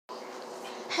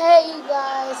Hey you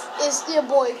guys, it's your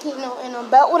boy Kino and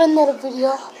I'm back with another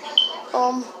video.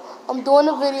 I'm doing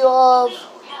a video of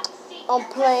I'm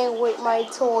playing with my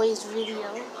toys video.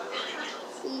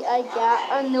 See, I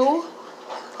got a new.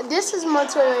 This is my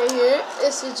toy right here.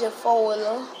 This is your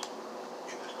 4-wheeler.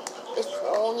 It's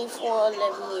only for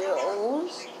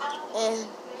 11-year-olds, and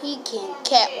he can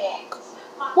catwalk.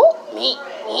 Whoop me.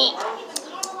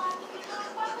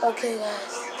 Okay,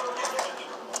 guys.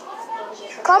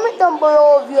 Comment down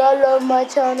below if you all love my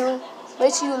channel.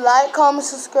 Make sure you like, comment,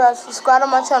 subscribe. Subscribe to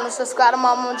my channel, subscribe to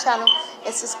my mom channel,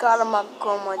 and subscribe to my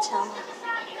grandma channel.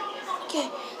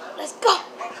 Okay, let's go.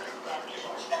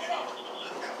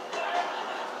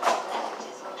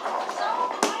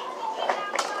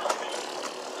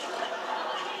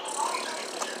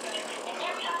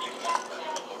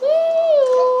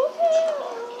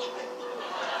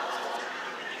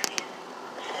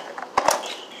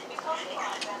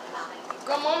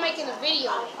 Grandma making a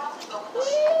video.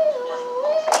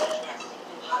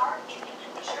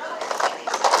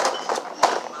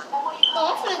 Oh,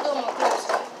 I'm finna do my clothes.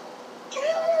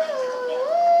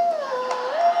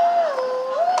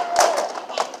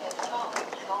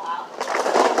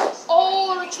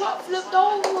 Oh, the truck flipped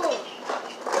over.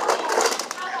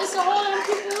 It's a whole lot of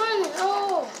people running.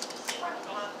 Oh.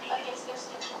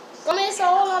 I mean, it's a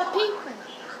whole lot of people.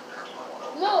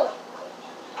 Look.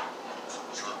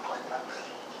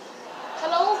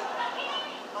 Hello?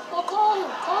 Oh, call him.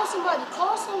 Call somebody.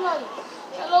 Call somebody.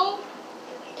 Hello?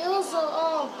 It was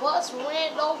a bus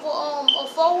ran over a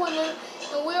 4-wheeler,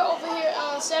 and we're over here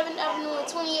on 7th Avenue and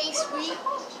 28th Street.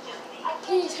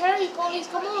 Please hurry, police,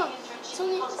 come on.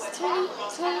 28th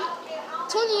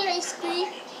Street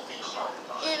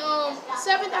and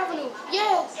 7th Avenue.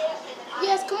 Yes.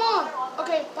 Yes, come on.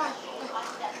 Okay, bye.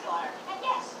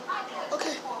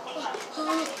 Okay.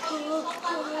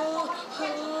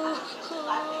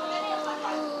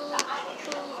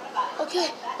 Okay,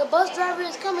 the bus driver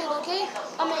is coming, okay?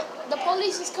 I mean, the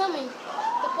police is coming.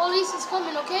 The police is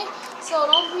coming, okay? So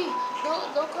don't breathe.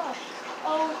 Don't cry.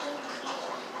 Oh,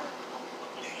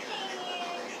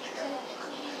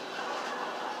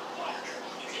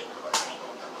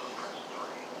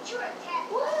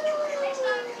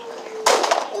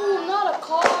 ooh, not a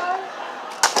car.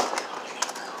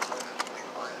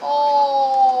 Oh.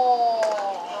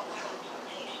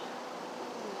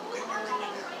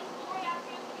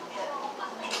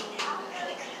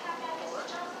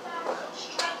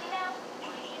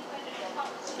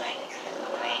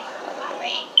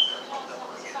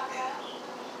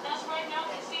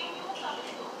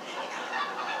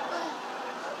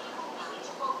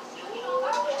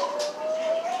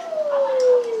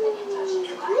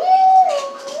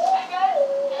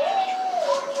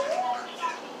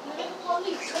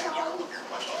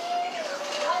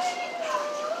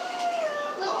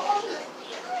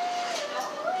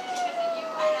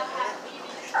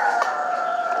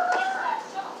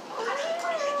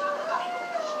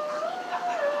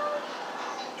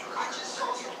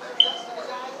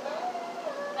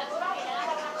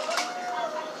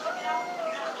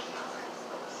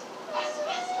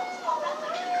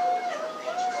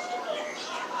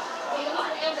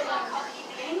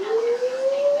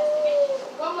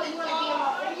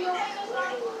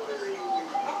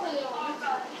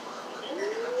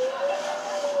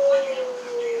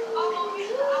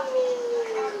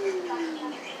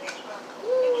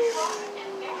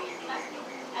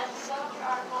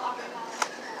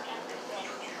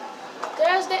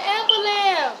 There's the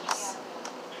ambulance.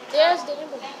 There's the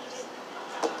ambulance.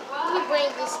 Let me bring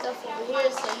this stuff over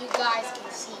here so you guys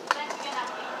can see.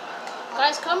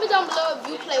 Guys, comment down below if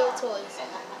you play with toys.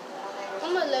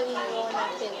 I'm 11-year-old and I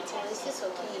play with toys. It's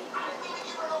okay.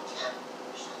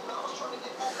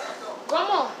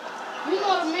 Grandma, you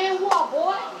know the man who I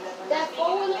bought? That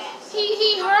 4-wheeler?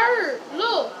 He hurt.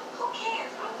 Look.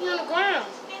 He on the ground.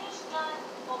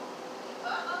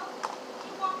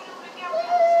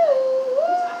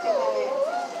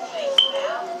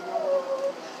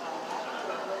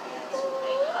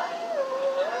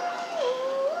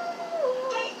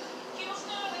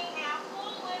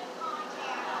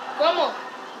 Grandma,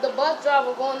 the bus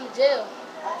driver going to jail.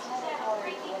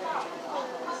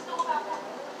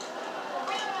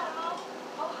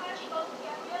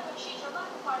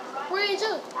 Where is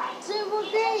it?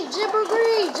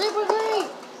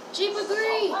 Jeep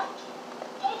agree.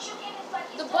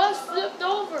 The bus flipped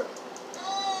over.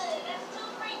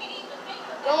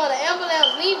 Grandma, the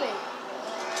ambulance leaving.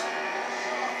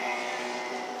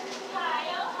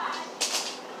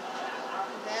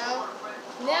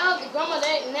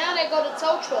 Now they go to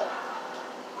tow truck.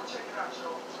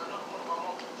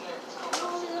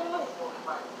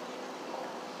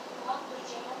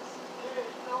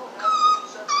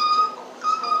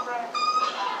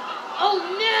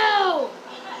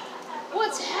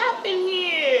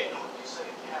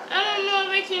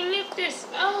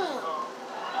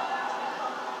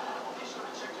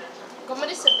 Come on,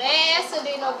 this a bad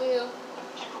accident over here.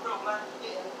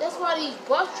 That's why these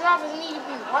bus drivers need to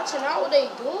be watching out what they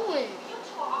doing.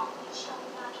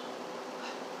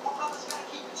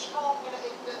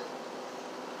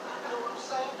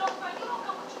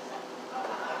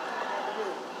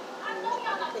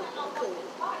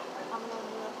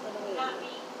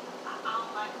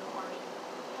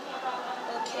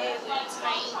 Okay, we're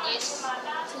tying this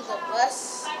to the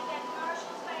bus.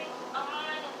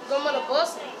 Come on the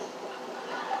bus.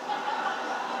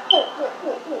 I'm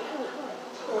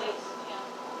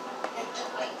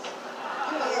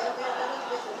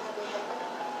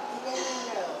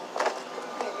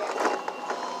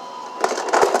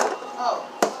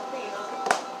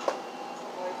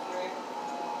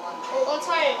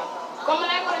tired. Come on,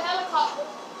 I go to helicopter.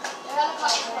 The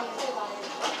helicopter's coming too.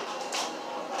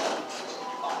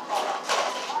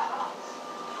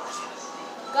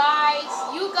 Guys,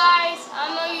 you guys,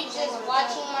 I know you're just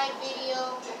watching my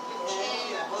video. And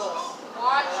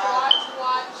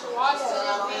watch till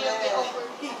this video get over.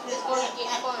 It's going to get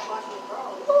fun.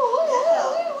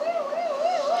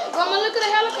 Grandma, look at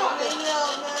the helicopter.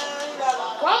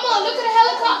 Grandma, look at the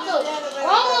helicopter.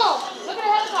 Grandma, look at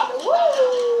the helicopter. Woo!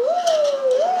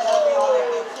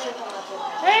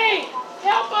 Hey,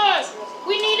 help us.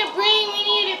 We need to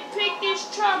pick this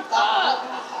truck up.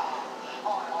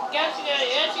 Got you guys.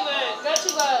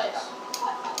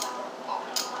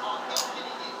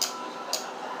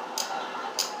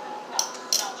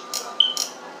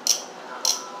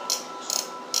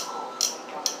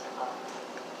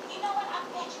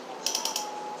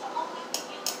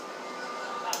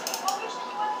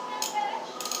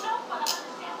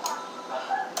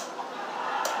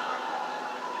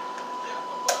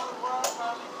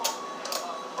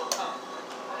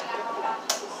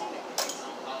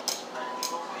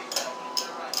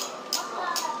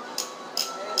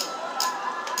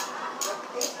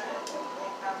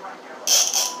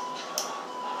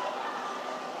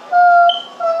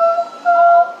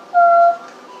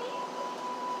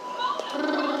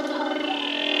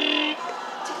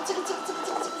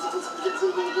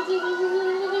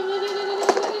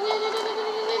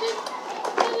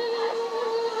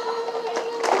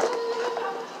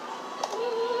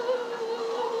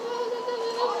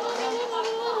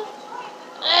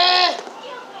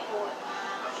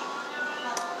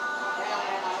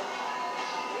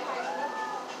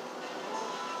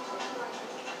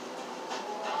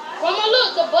 Grandma,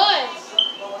 look, the bus.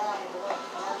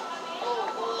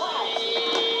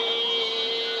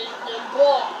 The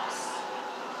box.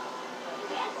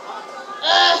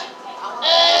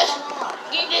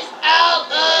 Get this out of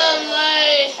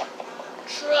my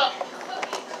truck.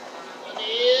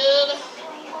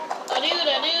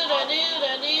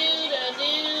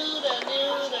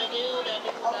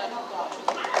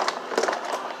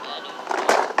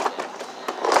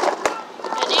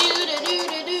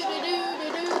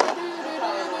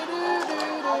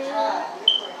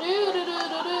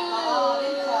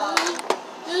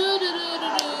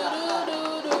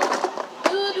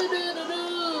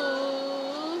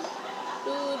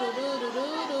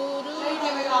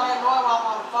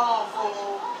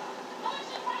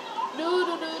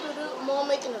 Mom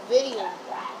making a video.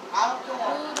 I don't care.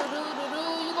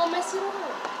 You gonna mess it up.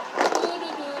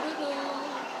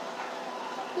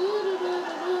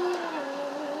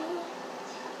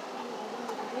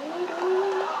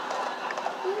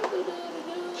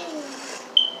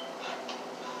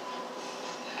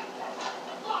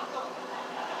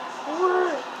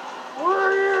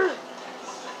 Warrior!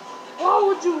 Why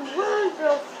would you leave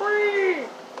the free?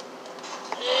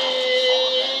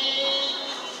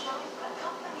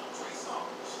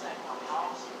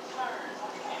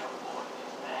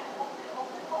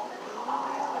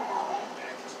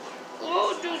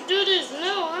 Do this.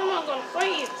 No, I'm not gonna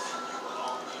fight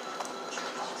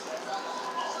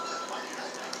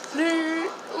you.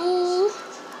 Ooh.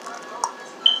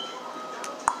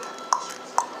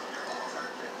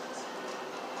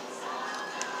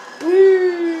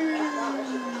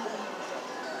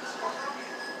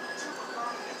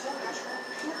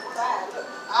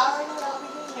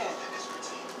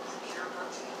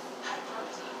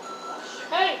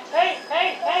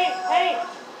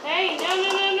 Hey, no.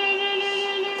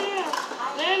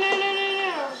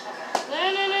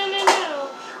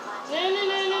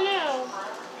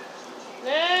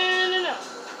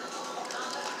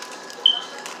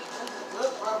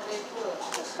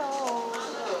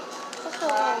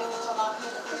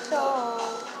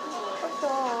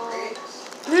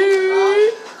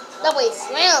 That way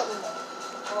slam.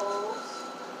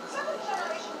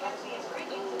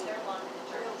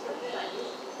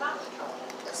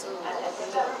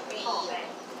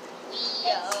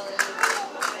 Yeah.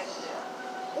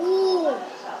 Ooh.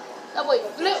 That boy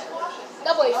flipped.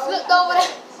 That boy flipped over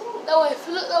there. That boy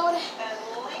flipped over there.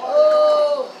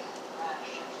 Oh.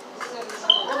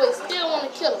 That boy still want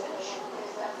to kill him.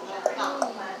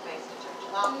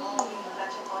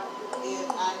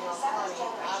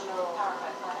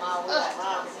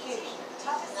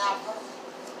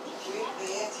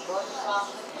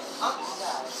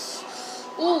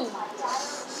 Ooh.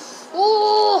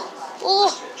 Ooh. Ooh.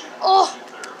 Oh.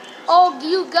 Oh,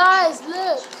 you guys,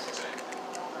 look.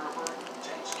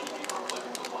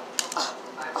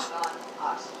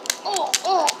 Oh,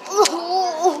 oh,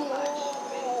 oh.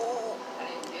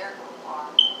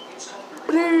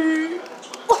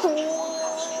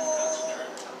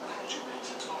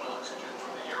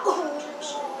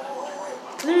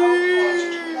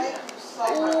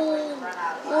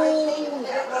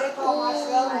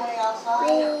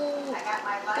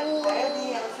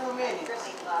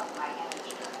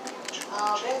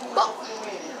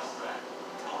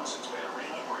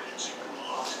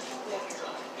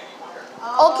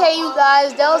 Okay, you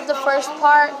guys, that was the first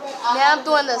part. Now I'm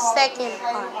doing the second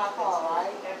part,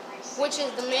 which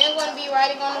is the man going to be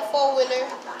riding on the four-wheeler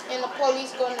and the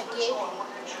police going to get him.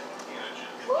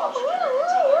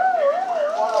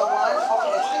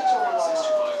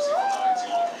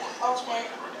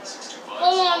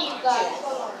 Hold on, you guys.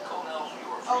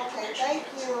 Okay, thank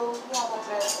you. You have a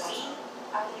blessed one.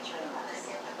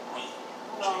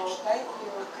 No, thank you.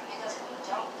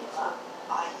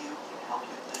 IU can help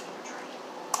you live your dream.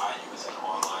 IU is an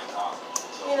online college.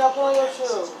 You know, put on your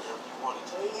shoes.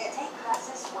 Take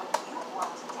classes when you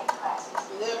want to take classes.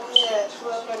 Live here at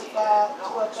 12:35,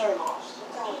 12:30.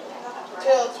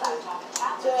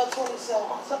 Till 27.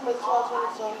 Something like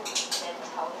 12:27.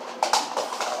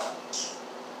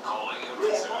 Calling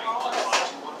every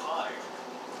 715215.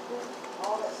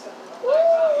 All that stuff.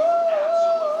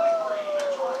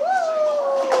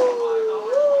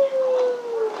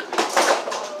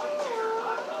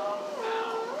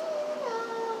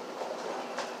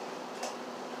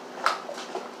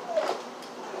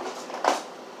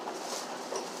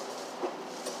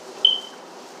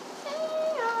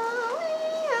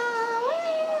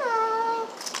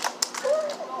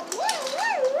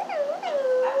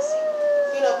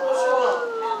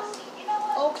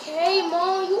 Okay,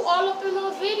 Mom, you all up in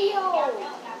our video.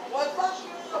 What fuck you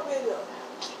in your video?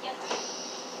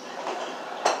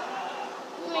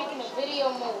 You making a video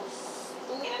mode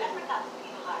stupid.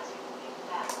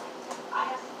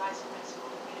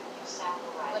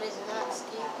 But it's not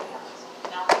stupid.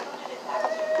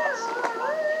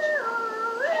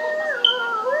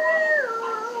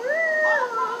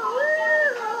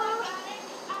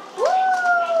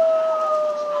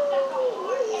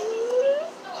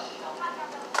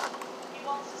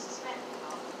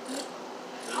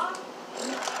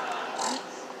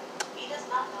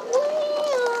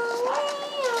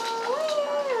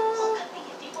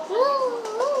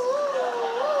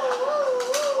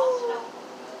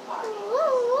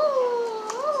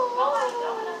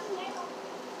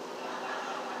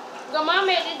 Your mom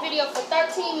made this video for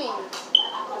 13 minutes.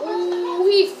 Ooh,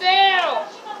 he fell.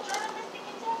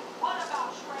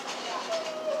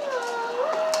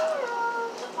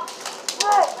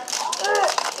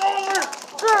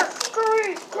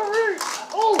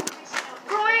 Oh,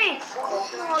 Kareem. Oh,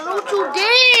 look what you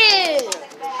did.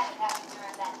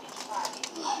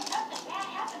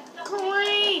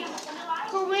 Kareem.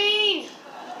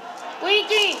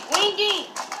 Winky.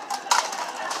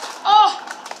 Oh.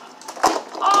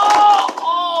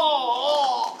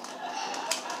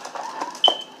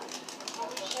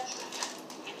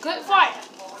 Good fight.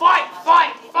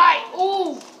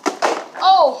 Ooh.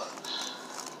 Oh.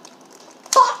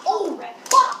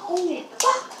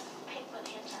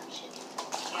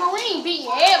 Kareem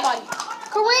beating everybody.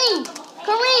 Kareem.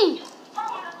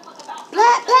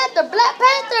 Black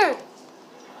Panther.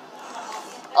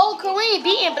 Oh, Kareem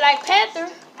beating Black Panther.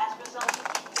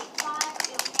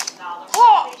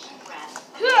 Oh.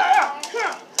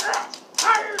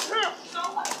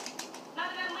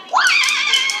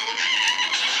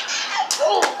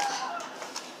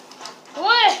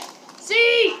 What?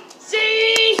 See?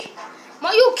 Ma,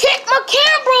 you kicked my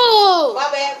camera. My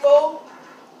bad, fool.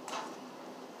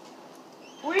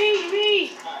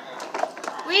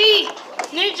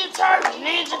 Ninja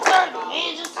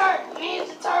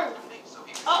Turtle.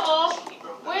 Uh-oh.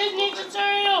 Where's Ninja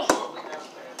Turtle?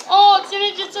 Oh, it's a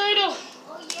Ninja Turtle.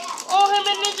 Oh, him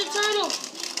and Ninja Turtle.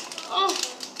 Oh.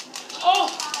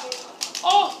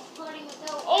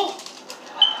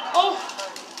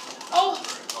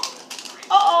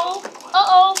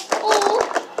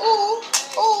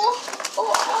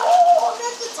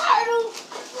 Ninja Turtle.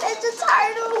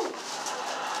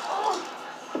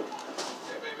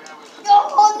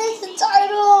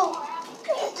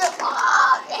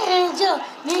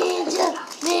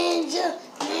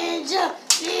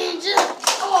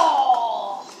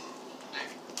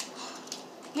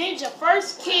 Ninja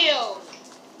first kill.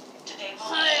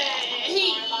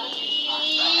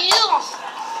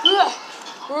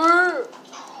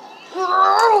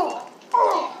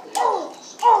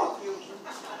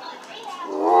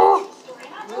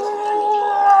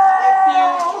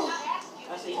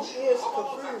 I said, he is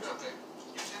confused.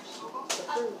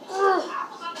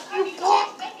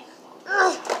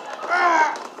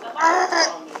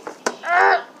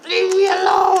 Leave me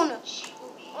alone.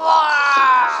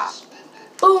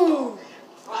 Boom.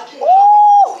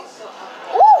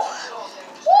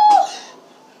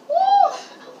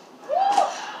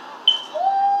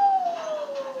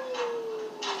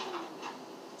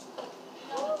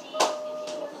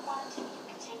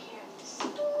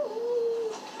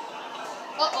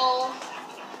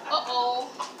 Uh-oh.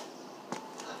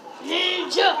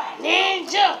 Ninja.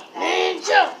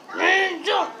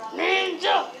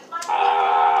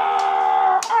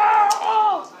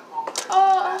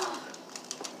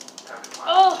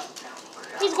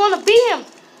 He's gonna beat him.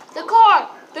 The car.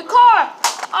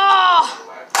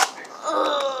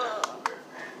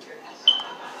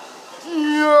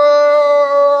 No.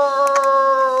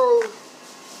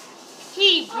 He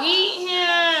beat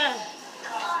him.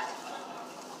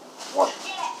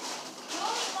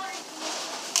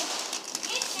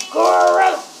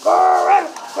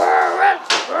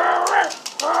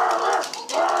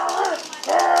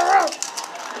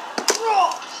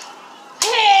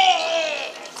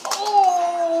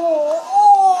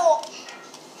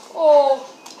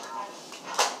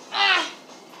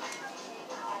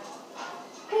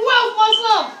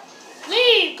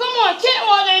 Leave! Come on, can't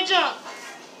while they jump.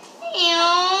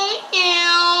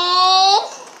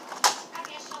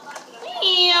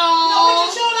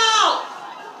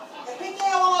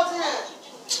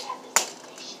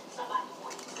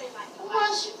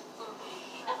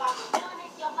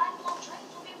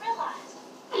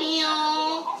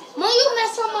 When you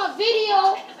mess up my video,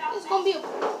 it's gonna be a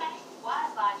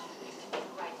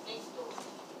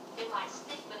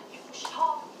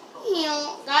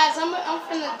guys, I'm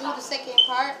finna do the second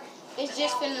part. It's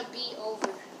just finna be over.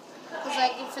 Cause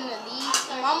like I'm finna leave.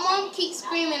 And my mom keeps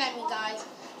screaming at me, guys.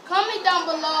 Comment down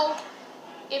below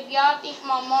if y'all think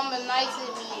my mom is nice to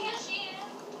me.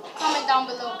 Comment down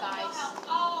below, guys.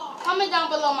 Comment down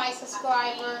below, my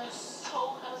subscribers.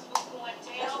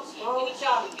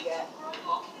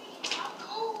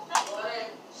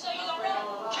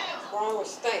 Wrong with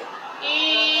steak.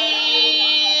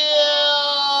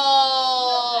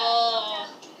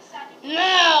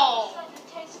 Now,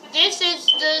 this is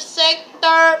the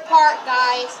third part,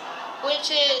 guys, which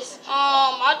is,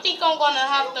 I think I'm gonna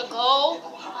have to go.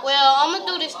 Well, I'm gonna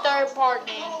do this third part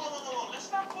then.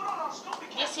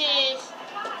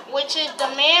 Which is the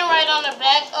man right on the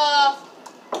back of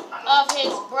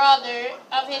his brother,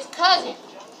 of his cousin.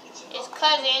 His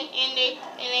cousin, and they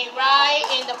ride,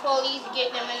 and the police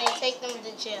get them, and they take them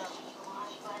to jail.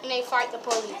 And they fight the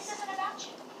police.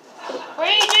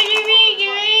 Green.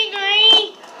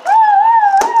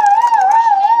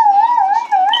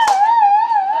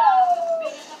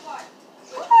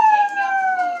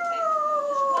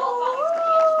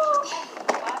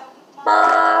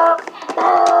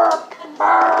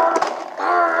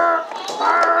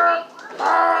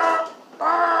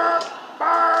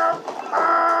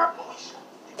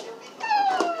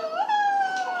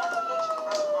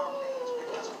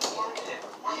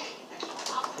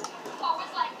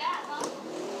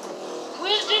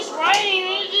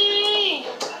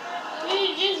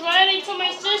 To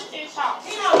my sister's house.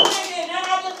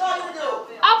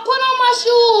 I put on my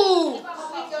shoe.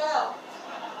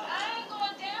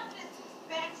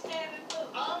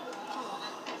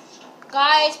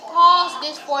 Guys, pause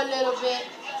this for a little bit.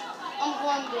 I'm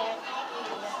going there.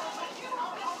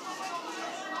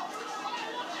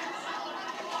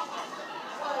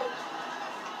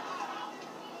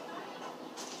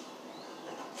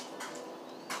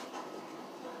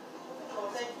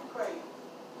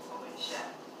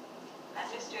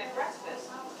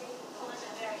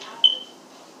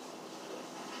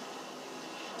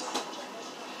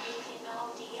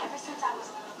 Ever since I was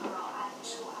a little girl, I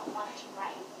knew I wanted to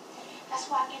write. That's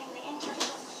why getting the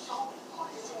internship was so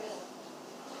important to me.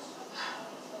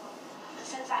 But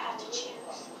since I have to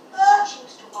choose, I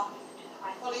choose to walk me through the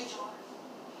right door.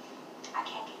 I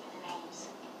can't give you the names.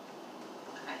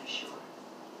 Are you sure?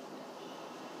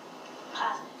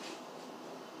 Positive.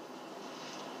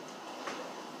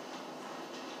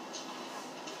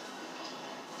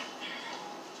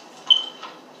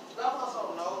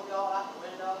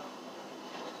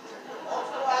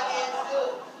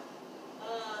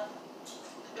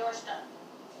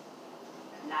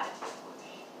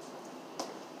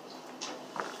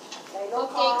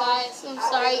 Okay, guys. I'm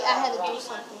sorry, I had to do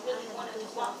something. I had to do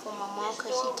something for my mom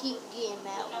because she keep getting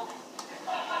mad with me.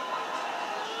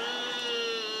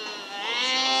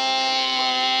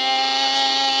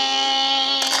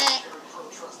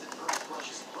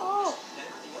 Oh.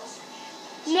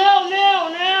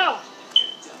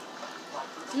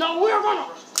 No, we're gonna.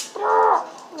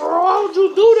 Why would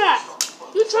you do that?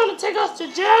 You trying to take us to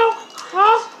jail?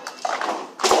 Huh?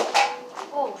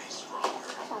 Oh.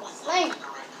 Flame.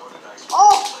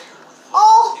 Oh.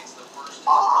 Oh.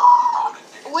 Oh.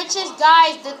 Which is,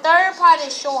 guys, the third part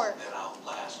is short.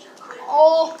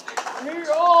 Oh.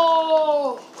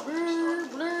 Oh. Ooh.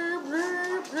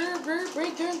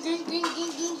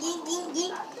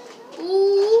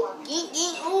 Ooh.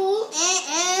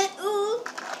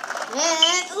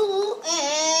 Ooh.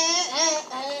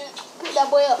 Pick that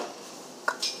boy up.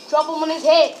 Drop him on his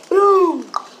head. Boom.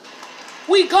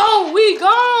 We gone. We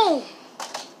gone.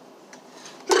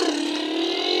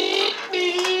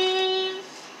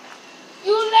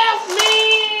 You left me.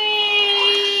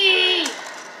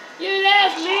 You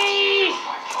left me.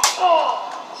 Oh.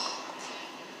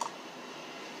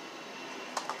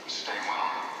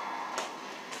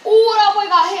 Ooh, that boy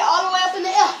got hit all the way up in the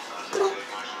air.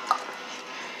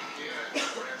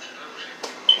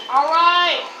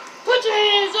 Alright. Put your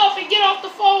hands up and get off the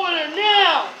four-wheeler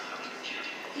now.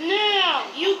 Now.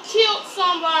 You killed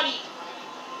somebody.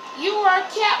 You were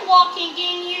catwalking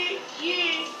and you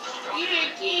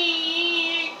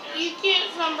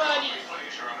killed somebody.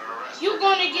 You're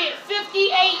gonna get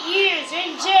 58 years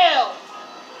in jail.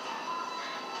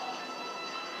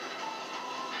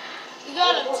 You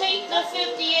gotta take the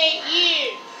 58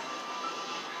 years.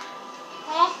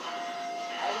 Huh?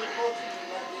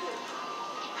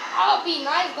 I'll be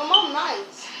nice, but I'm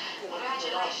nice.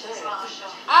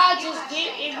 I just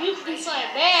give, if you do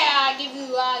something bad, I'll give you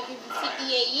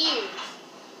 58 years.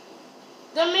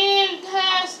 The man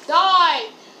has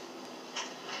died.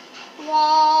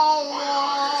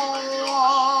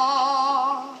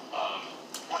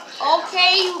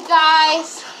 Okay, you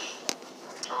guys.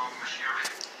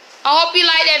 I hope you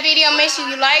like that video. Make sure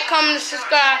you like, comment, and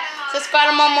subscribe.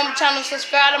 Subscribe to my mom's channel.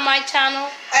 Subscribe to my channel.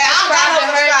 Hey, I'm Subscribe to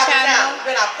her channel.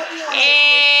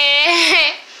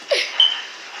 And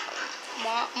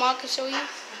Mom can show you.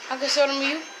 I can show them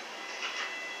you.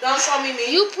 don't show me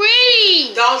me. You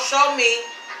pretty. Don't show me.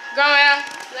 Grandma.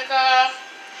 Look up.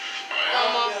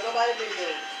 Grandma. Nobody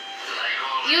video.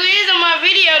 You is on my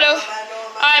video though.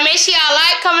 Alright, make sure y'all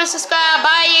like, comment, subscribe.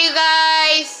 Bye, you guys.